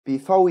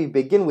Before we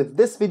begin with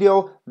this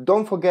video,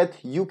 don't forget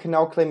you can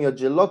now claim your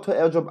GLTO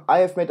Airdrop. I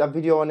have made a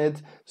video on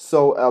it,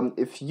 so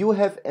if you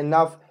have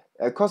enough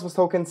Cosmos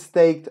tokens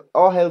staked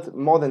or held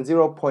more than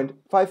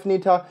 0.5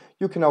 Nita,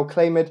 you can now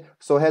claim it.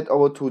 So head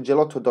over to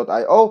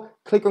GLTO.io,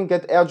 click on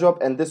Get Airdrop,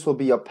 and this will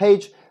be your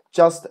page.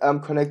 Just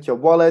connect your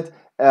wallet,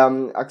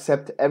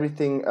 accept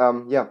everything.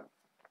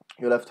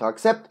 You'll have to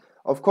accept,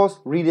 of course,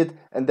 read it,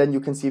 and then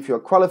you can see if you're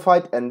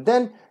qualified, and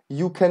then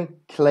you can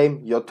claim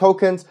your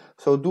tokens.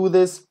 So do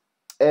this.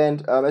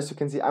 And as you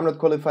can see, I'm not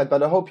qualified,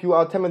 but I hope you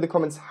are. Tell me in the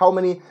comments how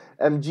many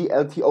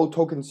GLTO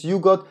tokens you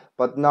got.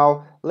 But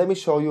now let me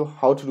show you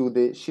how to do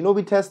the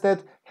Shinobi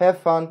Testnet. Have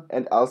fun,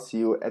 and I'll see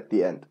you at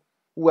the end.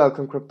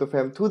 Welcome, crypto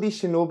fam, to the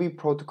Shinobi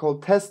protocol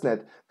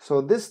testnet.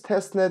 So this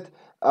testnet,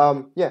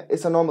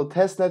 it's a normal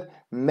testnet,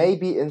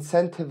 maybe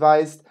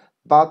incentivized,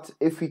 but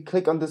if we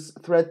click on this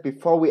thread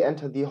before we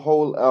enter the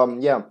whole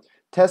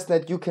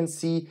testnet, you can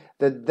see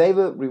that they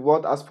will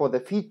reward us for the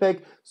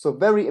feedback. So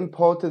very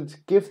important,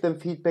 give them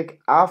feedback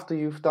after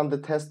you've done the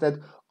testnet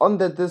on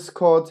the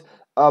Discord.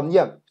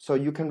 So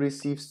you can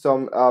receive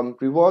some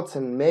rewards,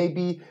 and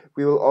maybe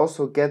we will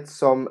also get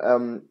some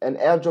an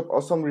airdrop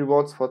or some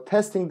rewards for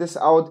testing this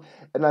out.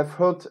 And I've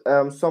heard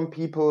some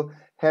people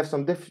have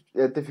some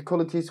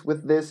difficulties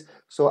with this,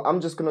 so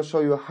I'm just gonna show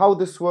you how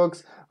this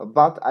works,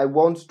 but I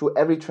won't do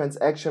every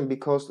transaction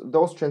because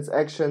those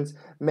transactions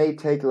may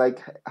take like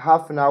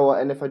half an hour,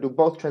 and if I do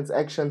both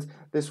transactions,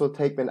 this will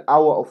take me an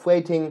hour of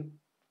waiting.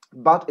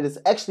 But it is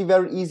actually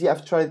very easy.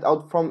 I've tried it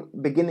out from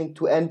beginning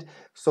to end.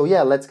 So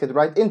yeah, let's get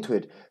right into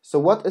it. So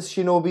what is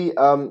Shinobi?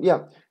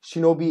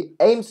 Shinobi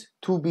aims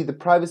to be the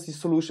privacy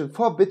solution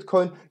for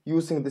Bitcoin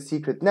using the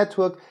secret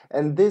network,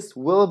 and this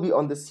will be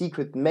on the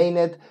secret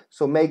mainnet.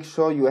 So make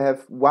sure you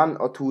have 1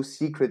 or 2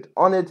 secret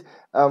on it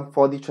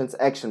for the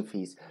transaction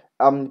fees.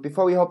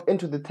 Before we hop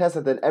into the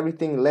testnet and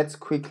everything, let's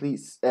quickly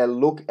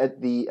look at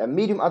the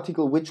Medium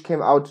article which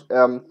came out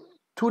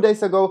 2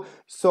 days ago,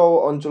 so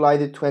on July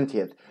the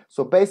 20th.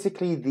 So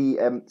basically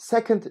the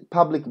second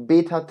public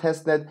beta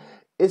testnet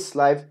is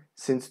live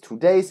since 2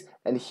 days,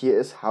 and here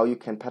is how you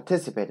can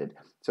participate it.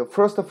 So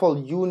first of all,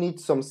 you need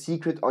some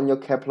secret on your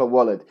Kepler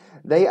wallet.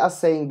 They are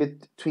saying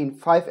between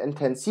 5 and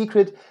 10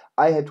 secret.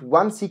 I had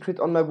 1 secret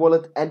on my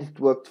wallet and it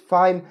worked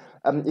fine.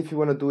 If you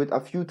want to do it a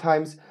few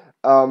times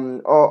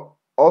or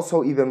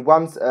also even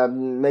once,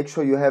 make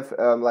sure you have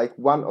like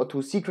 1 or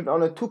 2 secret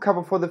on it to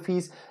cover for the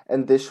fees,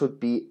 and this should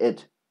be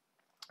it.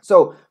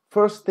 So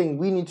first thing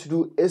we need to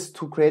do is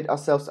to create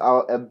ourselves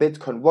our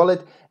Bitcoin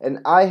wallet, and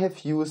I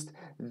have used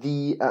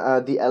the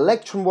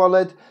Electrum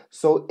wallet.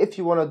 So if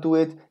you want to do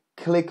it,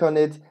 click on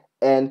it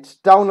and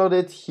download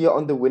it here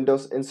on the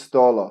Windows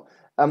installer.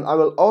 I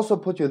will also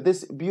put you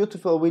this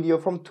beautiful video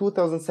from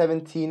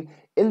 2017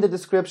 in the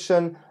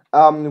description,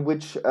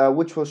 which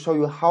will show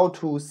you how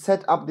to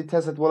set up the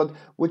testnet wallet,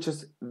 which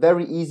is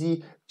very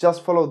easy.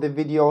 Just follow the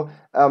video.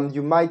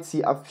 You might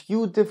see a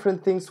few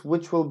different things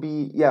which will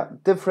be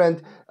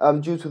different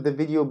due to the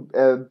video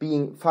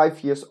being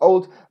 5 years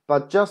old,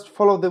 but just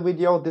follow the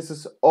video. This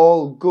is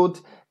all good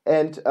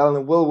and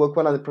will work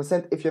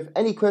 100%. If you have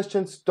any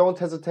questions, don't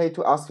hesitate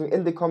to ask me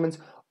in the comments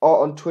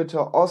or on Twitter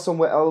or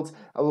somewhere else.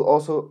 I will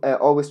also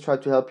always try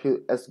to help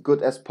you as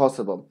good as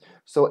possible.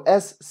 So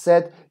as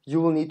said,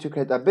 you will need to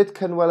create a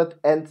Bitcoin wallet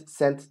and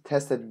send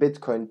testnet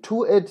Bitcoin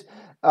to it.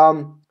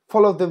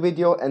 Follow the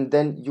video, and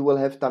then you will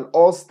have done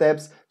all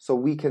steps so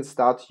we can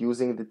start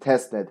using the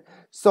testnet.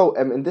 So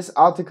in this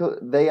article,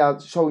 they are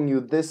showing you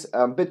this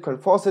Bitcoin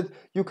faucet.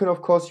 You can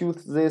of course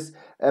use this.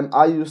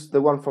 I used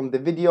the one from the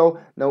video.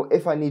 Now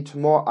if I need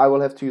more, I will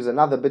have to use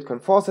another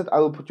Bitcoin faucet. I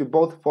will put you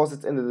both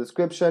faucets in the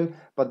description,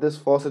 but this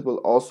faucet will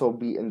also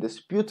be in this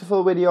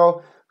beautiful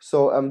video.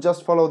 So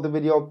just follow the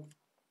video,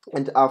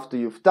 and after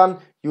you've done,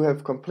 you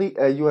have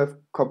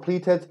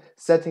completed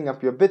setting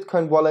up your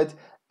Bitcoin wallet,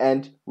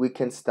 and we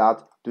can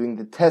start doing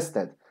the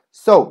testnet.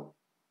 So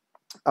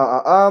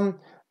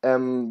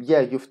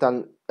you've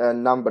done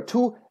number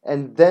 2,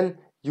 and then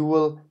you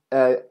will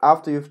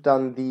after you've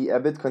done the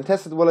Bitcoin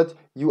testnet wallet,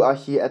 you are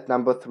here at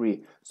number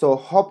 3. So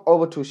hop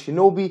over to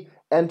Shinobi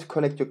and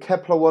connect your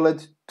Kepler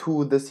wallet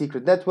to the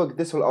secret network.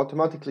 This will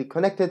automatically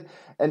connect it,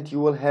 and you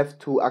will have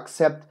to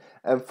accept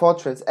 4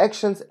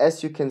 transactions,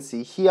 as you can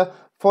see here,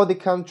 for the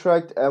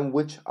contract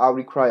which are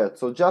required.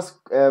 So just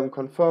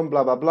confirm,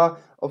 blah blah blah.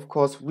 Of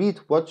course,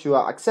 read what you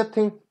are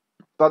accepting,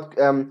 but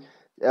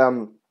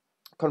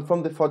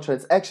confirm the 4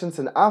 transactions,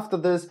 and after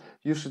this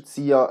you should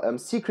see your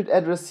secret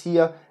address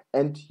here,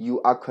 and you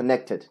are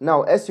connected.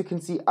 Now as you can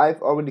see,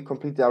 I've already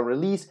completed our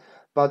release,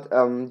 but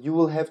you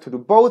will have to do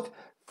both.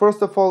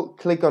 First of all,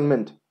 click on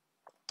mint.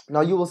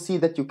 Now you will see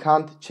that you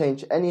can't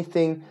change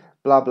anything,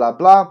 blah blah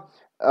blah.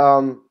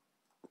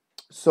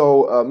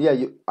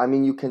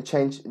 You can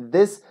change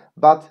this,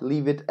 but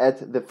leave it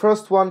at the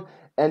first one,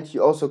 and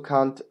you also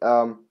can't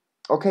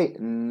okay,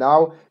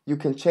 now you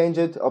can change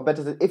it, or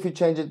better, if you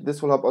change it,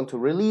 this will hop onto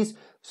release.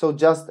 So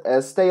just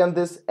stay on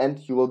this and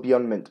you will be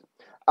on mint.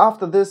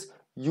 After this,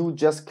 you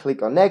just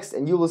click on next,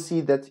 and you will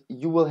see that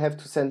you will have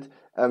to send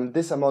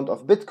this amount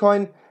of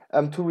Bitcoin.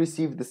 to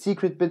receive the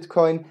secret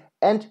Bitcoin,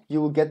 and you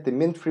will get the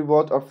mint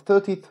reward of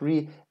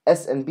 33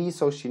 SNB,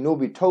 so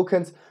Shinobi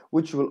tokens,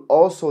 which you will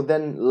also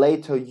then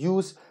later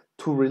use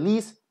to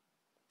release.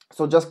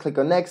 So just click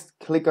on next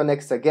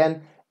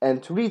again,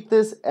 and to read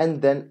this,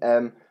 and then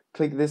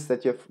click this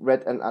that you've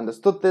read and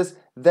understood this.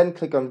 Then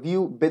click on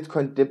view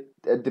Bitcoin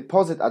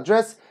deposit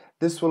address.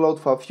 This will load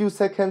for a few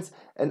seconds,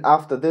 and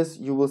after this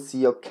you will see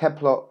your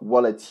Kepler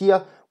wallet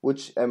here,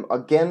 which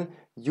again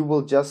you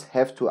will just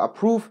have to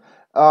approve.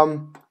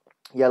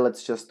 Yeah,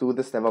 let's just do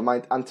this, never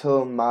mind,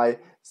 until my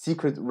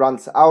secret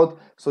runs out.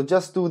 So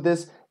just do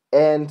this,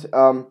 and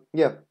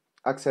yeah,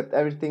 accept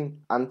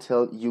everything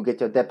until you get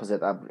your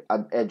deposit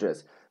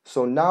address.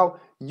 So now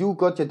you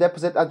got your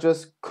deposit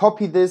address,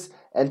 copy this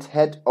and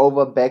head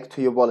over back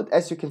to your wallet.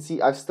 As you can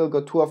see, I've still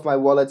got 2 of my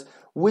wallets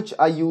which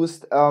I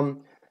used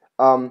from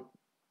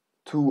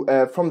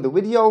the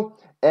video,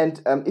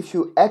 and if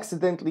you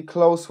accidentally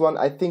close one,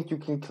 I think you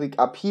can click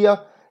up here.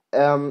 I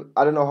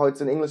don't know how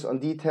it's in English, on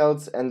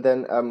details, and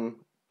then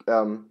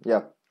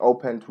yeah,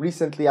 opened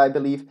recently I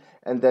believe,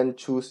 and then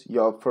choose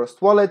your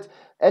first wallet,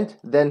 and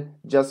then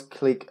just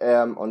click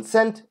on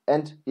send,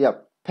 and yeah,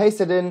 paste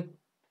it in.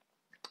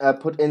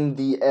 Put in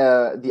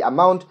the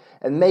amount,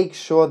 and make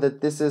sure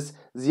that this is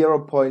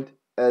 0.0001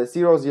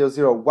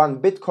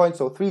 Bitcoin,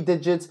 so 3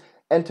 digits.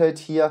 Enter it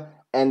here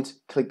and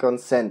click on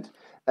send.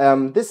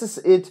 This is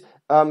it.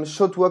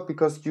 Should work,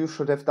 because you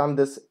should have done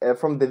this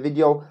from the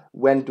video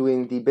when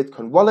doing the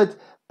Bitcoin wallet.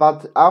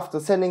 But after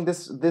sending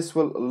this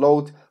will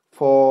load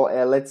for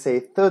let's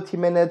say 30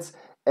 minutes,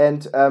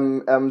 and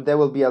there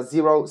will be a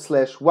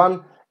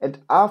 0/1. And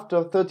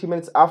after 30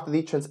 minutes, after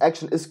the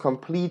transaction is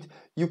complete,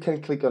 you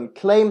can click on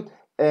claim.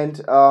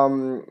 And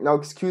now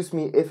excuse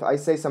me if I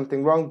say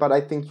something wrong, but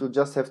I think you'll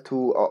just have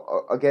to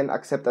again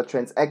accept that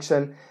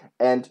transaction,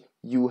 and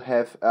you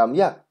have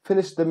yeah,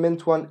 finished the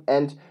mint one,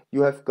 and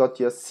you have got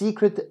your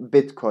secret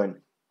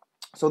Bitcoin.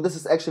 So this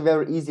is actually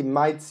very easy.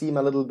 Might seem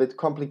a little bit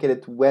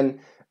complicated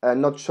when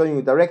not showing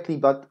you directly,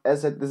 but as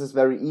I said, this is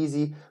very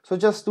easy. So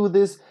just do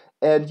this,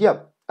 and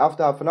yeah,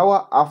 after half an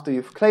hour, after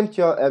you've claimed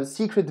your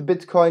secret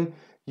Bitcoin,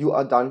 you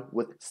are done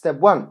with step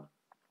 1.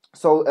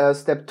 So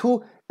step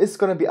 2 is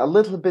going to be a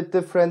little bit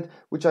different,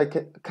 which I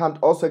can't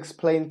also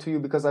explain to you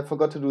because I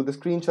forgot to do the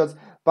screenshots,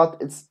 but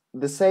it's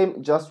the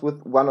same, just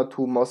with 1 or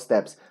 2 more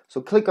steps.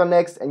 So click on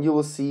next, and you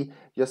will see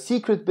your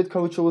secret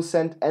Bitcoin which you will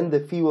send, and the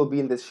fee will be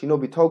in the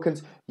Shinobi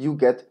tokens you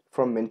get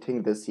from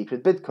minting the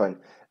secret Bitcoin.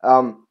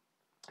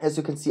 As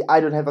you can see, I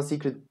don't have a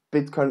secret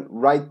Bitcoin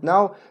right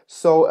now,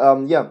 so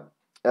yeah,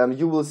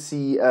 you will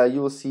see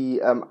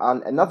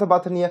another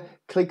button here.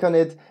 Click on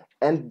it,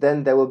 and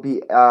then there will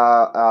be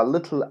a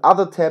little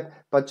other tab,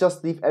 but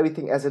just leave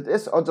everything as it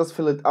is, or just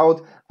fill it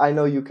out. I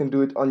know you can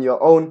do it on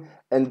your own,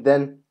 and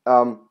then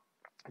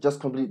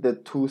just complete the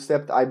 2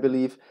 steps, I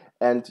believe,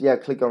 and yeah,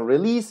 click on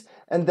release,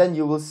 and then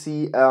you will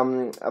see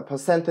a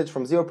percentage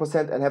from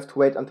 0%, and have to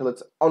wait until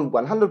it's on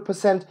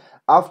 100%.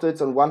 After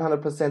it's on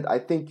 100%, I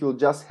think you'll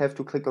just have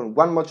to click on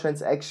 1 more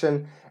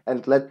transaction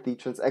and let the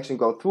transaction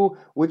go through,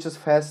 which is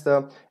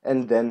faster,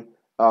 and then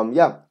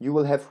yeah, you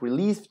will have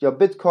released your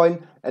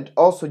Bitcoin, and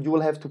also you will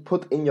have to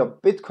put in your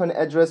Bitcoin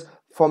address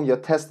from your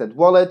Testnet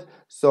wallet.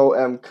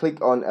 So click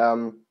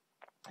on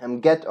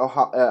get, or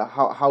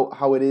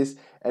how it is,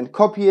 and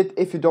copy it.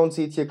 If you don't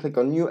see it here, click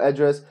on new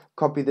address,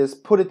 copy this,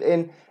 put it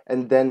in,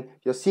 and then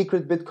your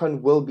secret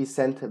Bitcoin will be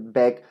sent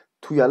back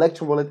to your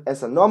Electrum wallet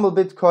as a normal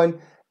Bitcoin,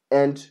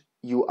 and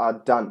you are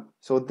done.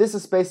 So this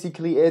is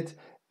basically it.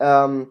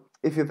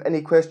 If you have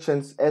any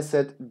questions, as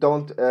said,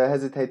 don't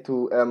hesitate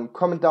to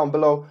comment down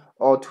below,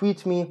 or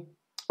tweet me,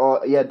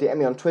 or yeah, DM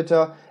me on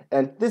Twitter.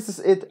 And this is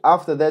it.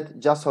 After that,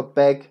 just hop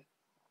back.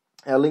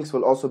 Links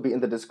will also be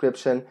in the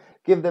description.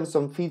 Give them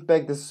some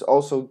feedback. This is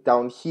also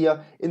down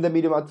here in the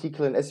Medium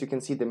article, and as you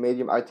can see, the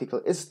Medium article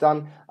is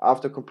done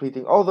after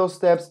completing all those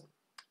steps.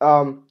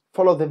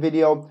 Follow the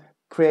video,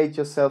 create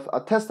yourself a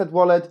Testnet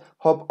wallet,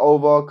 hop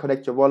over,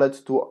 connect your wallet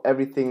to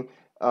everything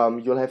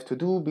you'll have to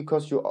do,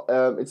 because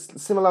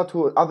it's similar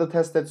to other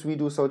testnets we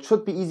do, so it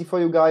should be easy for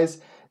you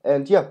guys.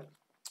 And yeah,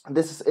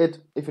 this is it.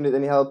 If you need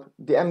any help,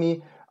 DM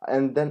me,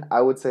 and then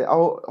I would say I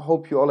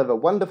hope you all have a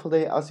wonderful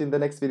day. I'll see you in the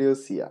next video.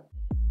 See ya.